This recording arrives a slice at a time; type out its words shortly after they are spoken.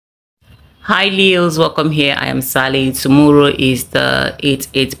Hi Leos, welcome here. I am Sally. Tomorrow is the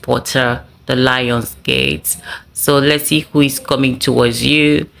 8-8 Potter, the Lion's Gate. So let's see who is coming towards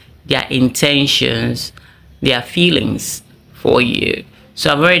you, their intentions, their feelings for you.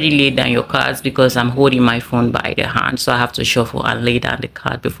 So I've already laid down your cards because I'm holding my phone by the hand. So I have to shuffle and lay down the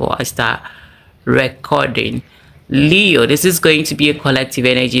card before I start recording. Leo, this is going to be a collective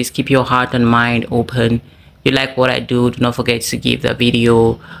energies. Keep your heart and mind open. You like what I do not forget to give the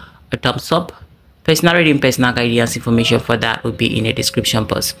video a thumbs up. Personal reading, personal guidance information for that will be in the description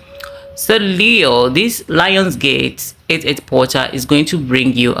box. So Leo, this Lion's Gate 8-8 Porter is going to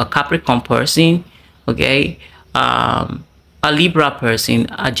bring you a Capricorn person, okay, a Libra person,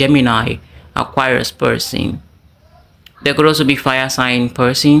 a Gemini, Aquarius person. There could also be fire sign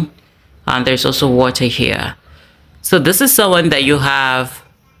person, and there's also water here. So this is someone that you have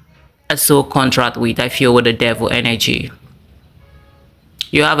a soul contract with. I feel with the devil energy.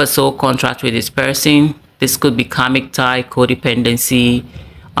 You have a soul contract with this person. This could be karmic tie, codependency.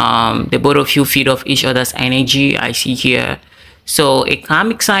 The both of you feed off each other's energy. I see here. So a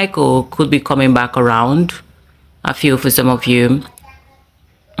karmic cycle could be coming back around. I feel for some of you.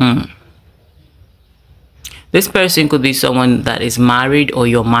 This person could be someone that is married, or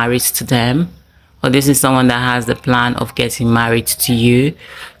you're married to them. Or this is someone that has the plan of getting married to you.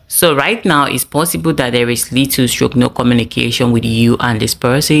 So right now, it's possible that there is little stroke no communication with you and this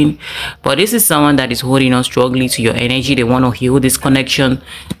person. But this is someone that is holding on strongly to your energy. They want to heal this connection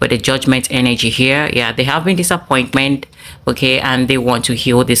with the judgment energy here. Yeah, they have been disappointment, okay, and they want to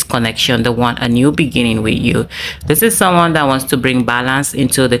heal this connection. They want a new beginning with you. This is someone that wants to bring balance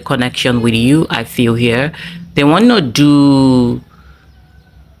into the connection with you. I feel here. They want to do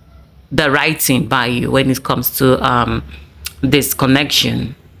the right thing by you when it comes to this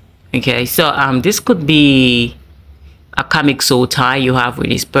connection. Okay, so this could be a karmic soul tie you have with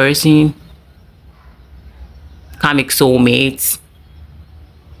this person, karmic soulmates.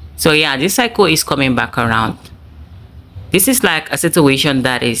 So yeah, this cycle is coming back around. This is like a situation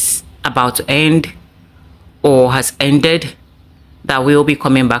that is about to end or has ended that will be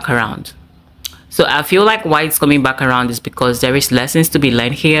coming back around. So I feel like why it's coming back around is because there is lessons to be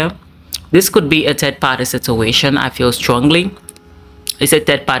learned here. This could be a third-party situation. I feel strongly it's a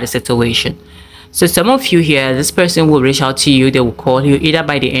third-party situation. So some of you here, this person will reach out to you. They will call you either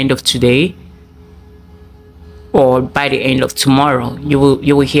by the end of today or by the end of tomorrow. You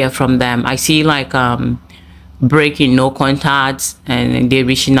will hear from them. I see like breaking no contacts, and they're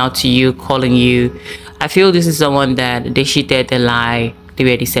reaching out to you, calling you. I feel this is someone that they cheated, they lie, they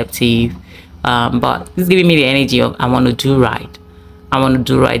were deceptive. But it's giving me the energy of I want to do right. I want to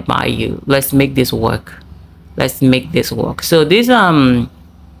do right by you. Let's make this work. Let's make this work. So this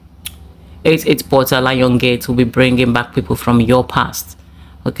it's Portal Lion Gate will be bringing back people from your past.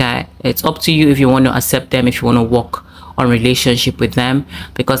 Okay, it's up to you if you want to accept them, if you want to work on relationship with them,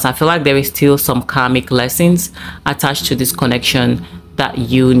 because I feel like there is still some karmic lessons attached to this connection that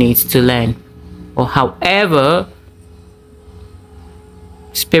you need to learn. Or however,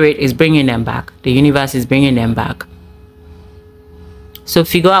 spirit is bringing them back, the universe is bringing them back. So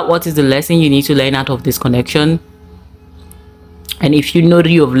figure out what is the lesson you need to learn out of this connection. And if you know that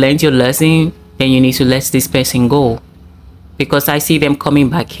you have learned your lesson, then you need to let this person go. Because I see them coming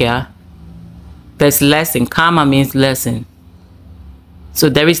back here. There's lesson. Karma means lesson. So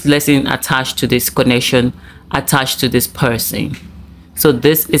there is lesson attached to this connection, attached to this person. So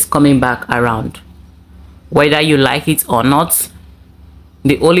this is coming back around. Whether you like it or not,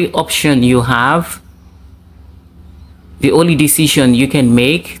 the only option you have, the only decision you can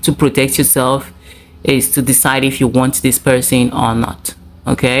make to protect yourself is to decide if you want this person or not.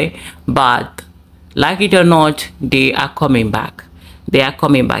 Okay, but like it or not, they are coming back. They are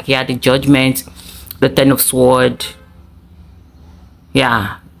coming back. Yeah, the judgment, the Ten of Swords,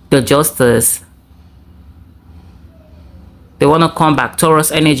 yeah, the Justice. They want to come back.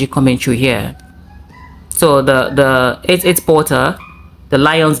 Taurus energy coming through here. So it's Porter, the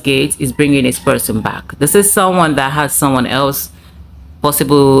Lion's Gate, is bringing this person back. This is someone that has someone else.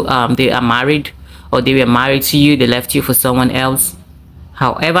 Possible they are married, or they were married to you, they left you for someone else.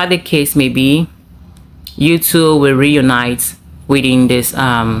 However the case may be, you two will reunite within this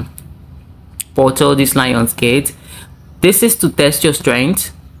portal, this Lion's Gate. This is to test your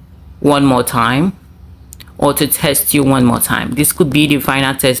strength one more time, or to test you one more time. This could be the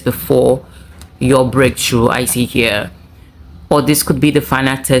final test before your breakthrough, I see here. Or this could be the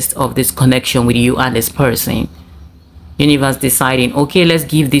final test of this connection with you and this person. Universe deciding, okay, let's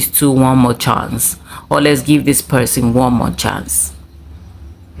give these two one more chance, or let's give this person one more chance.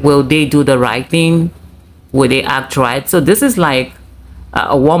 Will they do the right thing? Will they act right? So this is like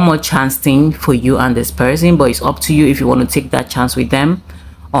a one more chance thing for you and this person, but it's up to you if you want to take that chance with them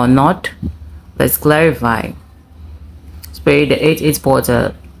or not. Let's clarify. Spirit, the 8-8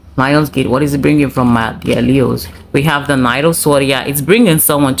 portal, Lion's Gate. What is it bringing from my dear Leos? We have the Knight of Swords. Yeah, it's bringing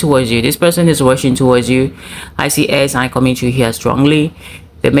someone towards you. This person is rushing towards you. I see S and I coming to you here strongly.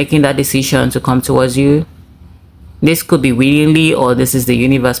 They're making that decision to come towards you. This could be willingly, or this is the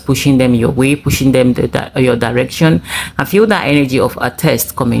universe pushing them your way, pushing them your direction. I feel that energy of a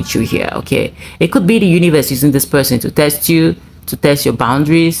test coming through here. Okay, it could be the universe using this person to test you, to test your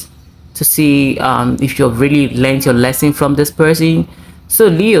boundaries, to see if you've really learned your lesson from this person. So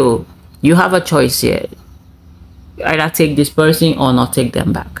Leo, you have a choice here. Either take this person or not take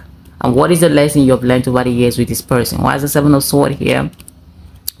them back. And what is the lesson you've learned over the years with this person? Why is the 7 of Swords here?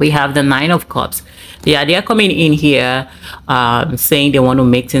 We have the 9 of Cups. Yeah, they are coming in here saying they want to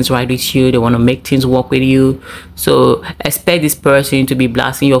make things right with you. They want to make things work with you. So expect this person to be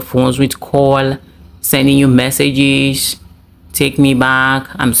blasting your phones with call, sending you messages. Take me back.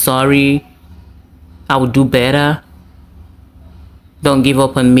 I'm sorry. I will do better. Don't give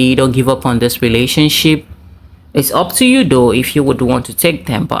up on me. Don't give up on this relationship. It's up to you though if you would want to take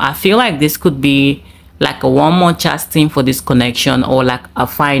them. But I feel like this could be like a one more chance thing for this connection, or like a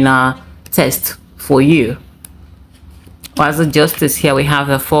final test for you. As the Justice here, we have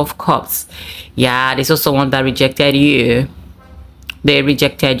the 4 of Cups. Yeah, this is someone that rejected you. They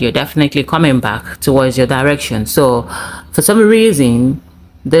rejected you, definitely coming back towards your direction. So for some reason,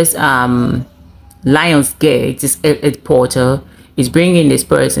 this Lion's Gate, this 8 portal, is bringing this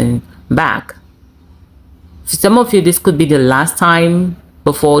person back. For some of you, this could be the last time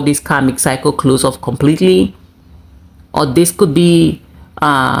before this karmic cycle closes off completely, or this could be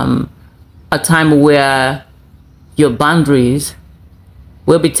a time where your boundaries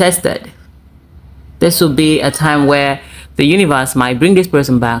will be tested. This will be a time where the universe might bring this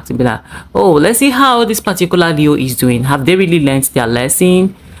person back to be like, oh, let's see how this particular Leo is doing. Have they really learned their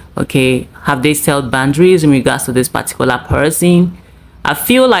lesson? Okay, have they set boundaries in regards to this particular person? I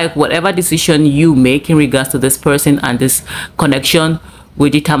feel like whatever decision you make in regards to this person and this connection will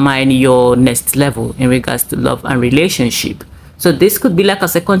determine your next level in regards to love and relationship. So this could be like a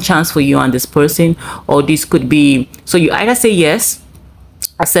second chance for you and this person, or this could be, so you either say yes,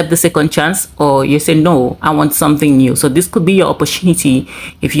 accept the second chance, or you say no, I want something new. So this could be your opportunity.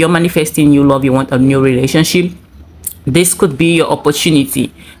 If you're manifesting new love, you want a new relationship, this could be your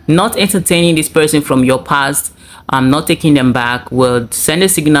opportunity. Not entertaining this person from your past, not taking them back, will send a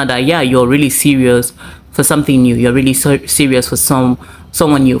signal that yeah, you're really serious for something new. You're really serious for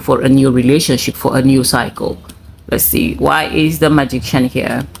someone new, for a new relationship, for a new cycle. Let's see, why is the Magician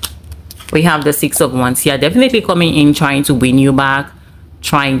here? We have the 6 of Wands here, definitely coming in, trying to win you back,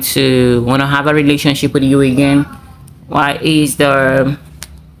 trying to want to have a relationship with you again. Why is the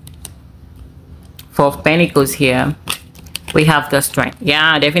 4 of Pentacles here? We have the Strength.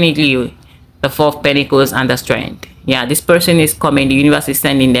 Yeah, definitely the 4 of Pentacles and the Strength. Yeah, this person is coming, the universe is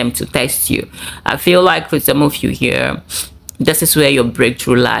sending them to test you. I feel like for some of you here, this is where your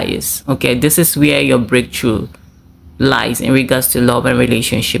breakthrough lies. Okay, this is where your breakthrough lies in regards to love and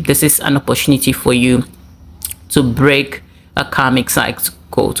relationship. This is an opportunity for you to break a karmic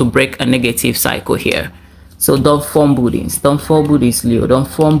cycle, to break a negative cycle here. So don't fumble this. Don't fumble this, Leo. Don't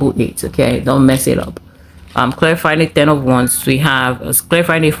fumble it. Okay, don't mess it up. Clarifying the 10 of Wands, we have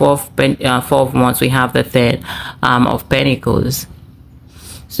clarifying the 4 of Wands, we have the 10 of Pentacles.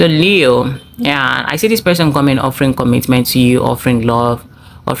 So Leo, yeah, I see this person coming, offering commitment to you, offering love,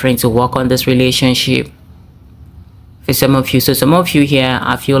 offering to work on this relationship for some of you. So some of you here,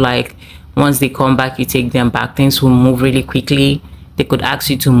 I feel like once they come back, you take them back, things will move really quickly. They could ask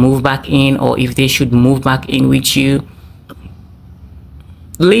you to move back in, or if they should move back in with you.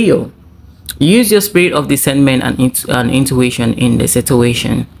 Leo, use your spirit of discernment and intuition in the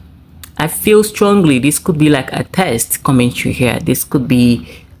situation. I feel strongly this could be like a test coming through here. This could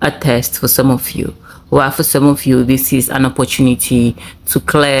be a test for some of you. While for some of you, this is an opportunity to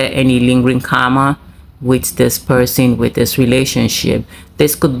clear any lingering karma with this person, with this relationship.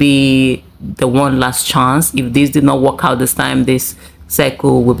 This could be the one last chance. If this did not work out this time, this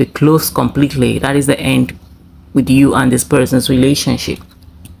cycle will be closed completely. That is the end with you and this person's relationship.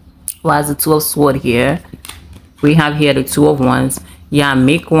 Whereas the 2 of Swords here, we have here the 2 of Wands. Yeah,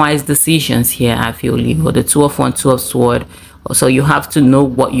 make wise decisions here, I feel, Leo. The 2 of Wands, 2 of Swords. So you have to know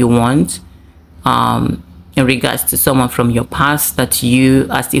what you want in regards to someone from your past that you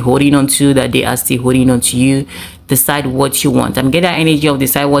are still holding on to, that they are still holding on to you. Decide what you want. I'm getting that energy of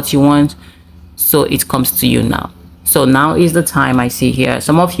decide what you want, so it comes to you now. So now is the time. I see here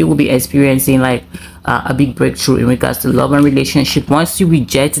some of you will be experiencing like a big breakthrough in regards to love and relationship. Once you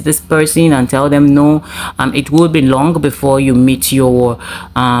reject this person and tell them no, it will be long before you meet your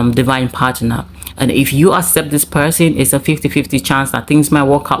divine partner. And if you accept this person, it's a 50-50 chance that things might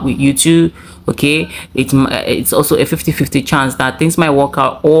work out with you too. Okay, it's also a 50-50 chance that things might work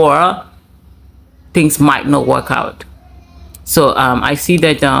out or things might not work out. So I see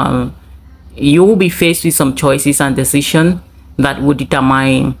that you will be faced with some choices and decisions that will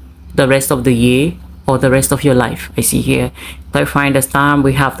determine the rest of the year or the rest of your life. I see here, clarifying the star,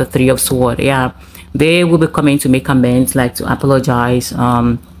 we have the Three of Swords. Yeah, they will be coming to make amends, like to apologize,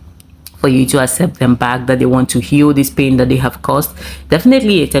 for you to accept them back, that they want to heal this pain that they have caused.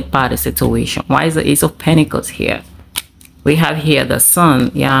 Definitely a third party situation. Why is the Ace of Pentacles here? We have here the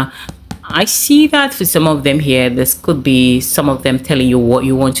Sun. Yeah, I see that for some of them here, this could be some of them telling you what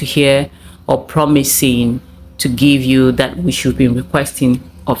you want to hear or promising to give you that which you've been requesting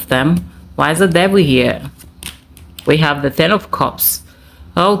of them. Why is the Devil here? We have the Ten of Cups.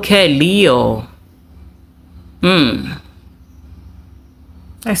 Okay, Leo.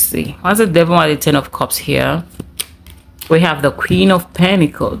 Let's see. What's the Devil at the Ten of Cups here? We have the Queen of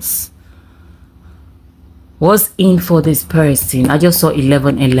Pentacles. What's in for this person? I just saw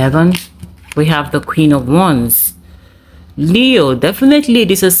 1111. We have the Queen of Wands. Leo, definitely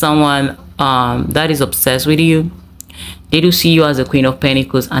this is someone that is obsessed with you. They do see you as the Queen of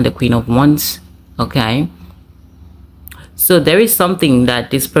Pentacles and the Queen of Wands. Okay, so there is something that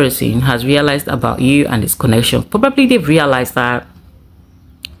this person has realized about you and this connection. Probably they've realized that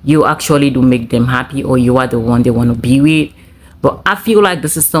you actually do make them happy, or you are the one they want to be with. But I feel like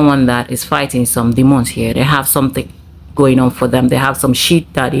this is someone that is fighting some demons here. They have something going on for them. They have some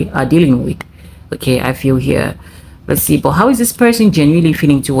shit that they are dealing with. Okay, I feel here. Let's see, but how is this person genuinely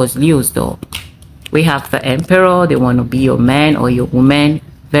feeling towards Leos though? We have the Emperor. They want to be your man or your woman,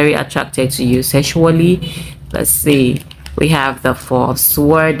 very attracted to you sexually. Let's see, we have the Four of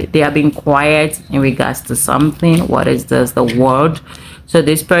Swords. They are being quiet in regards to something. What is this? The World. So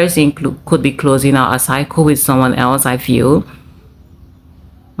this person could be closing out a cycle with someone else, I feel.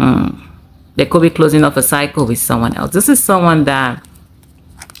 They could be closing off a cycle with someone else. This is someone that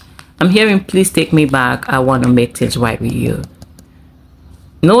I'm hearing, please take me back. I want to make things right with you.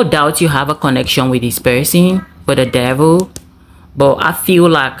 No doubt you have a connection with this person, with the Devil. But I feel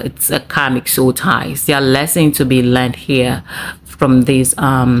like it's a karmic soul ties. There are lessons to be learned here from this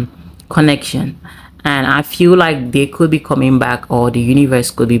connection. And I feel like they could be coming back, or the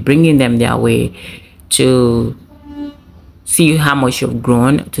universe could be bringing them their way to see how much you've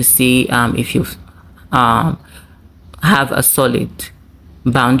grown, to see if you have a solid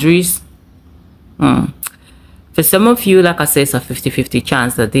boundaries. For some of you, like I said, it's a 50-50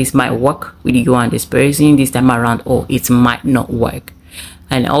 chance that this might work with you and this person this time around, or it might not work.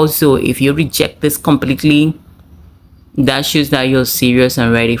 And also, if you reject this completely, that shows that you're serious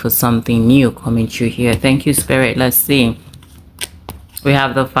and ready for something new coming through here. Thank you, Spirit. Let's see. We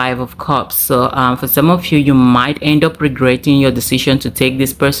have the Five of Cups. So for some of you, you might end up regretting your decision to take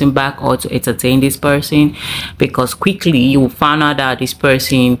this person back or to entertain this person, because quickly you will find out that this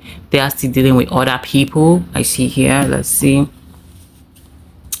person, they are still dealing with other people. I see here. Let's see.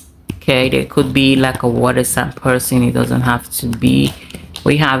 Okay, there could be like a water sign person. It doesn't have to be.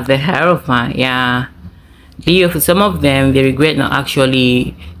 We have the Hierophant. Yeah, Leo, for some of them, they regret not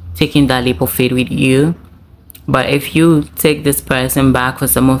actually taking that leap of faith with you. But if you take this person back, for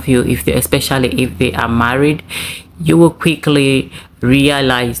some of you, if they, especially if they are married, you will quickly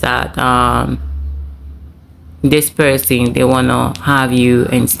realize that this person, they want to have you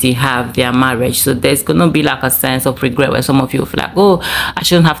and still have their marriage. So there's gonna be like a sense of regret where some of you feel like, oh, I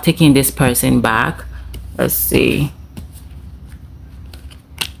shouldn't have taken this person back. Let's see.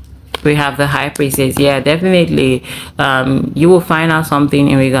 We have the High Priestess. Yeah, definitely you will find out something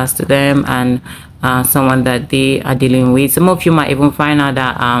in regards to them and someone that they are dealing with. Some of you might even find out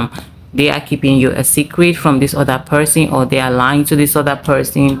that they are keeping you a secret from this other person, or they are lying to this other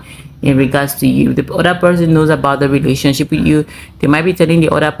person in regards to you. The other person knows about the relationship with you. They might be telling the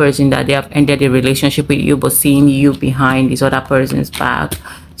other person that they have ended the relationship with you, but seeing you behind this other person's back.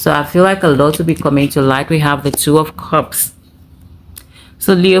 So I feel like a lot to be coming to light. We have the Two of Cups.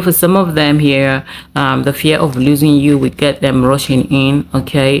 So Leo, for some of them here, the fear of losing you will get them rushing in.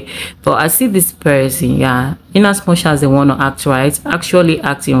 Okay, but I see this person, yeah, in as much as they want to act right, actually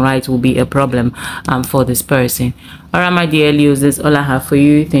acting right will be a problem for this person. All right, my dear Leos, that's all I have for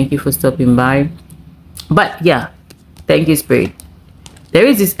you. Thank you for stopping by. But yeah, thank you, Spirit. There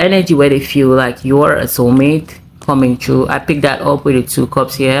is this energy where they feel like you are a soulmate coming through. I picked that up with the Two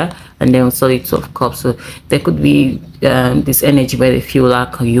Cups here. and then also the Two of Cups. So there could be this energy where they feel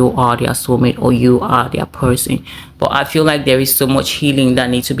like you are their soulmate or you are their person. But I feel like there is so much healing that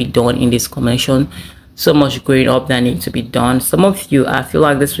needs to be done in this connection, so much growing up that needs to be done. Some of you, I feel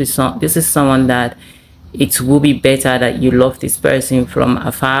like this is someone that it will be better that you love this person from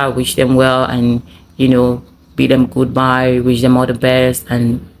afar, wish them well, and you know, bid them goodbye, wish them all the best,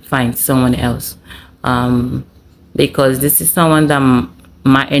 and find someone else. Because this is someone that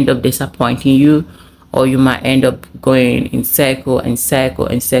might end up disappointing you, or you might end up going in circle and circle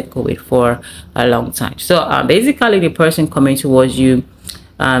and circle with for a long time. So basically the person coming towards you,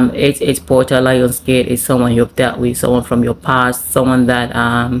 it's Portal Lionsgate, is someone you've dealt with, someone from your past, someone that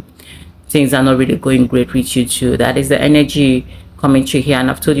things are not really going great with you too. That is the energy coming through here, and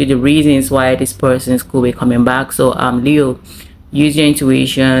I've told you the reasons why this person could be coming back. So Leo, use your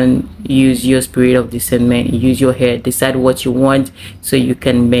intuition, use your spirit of discernment, use your head, decide what you want so you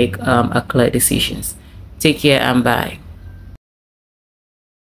can make a clear decisions. Take care and bye.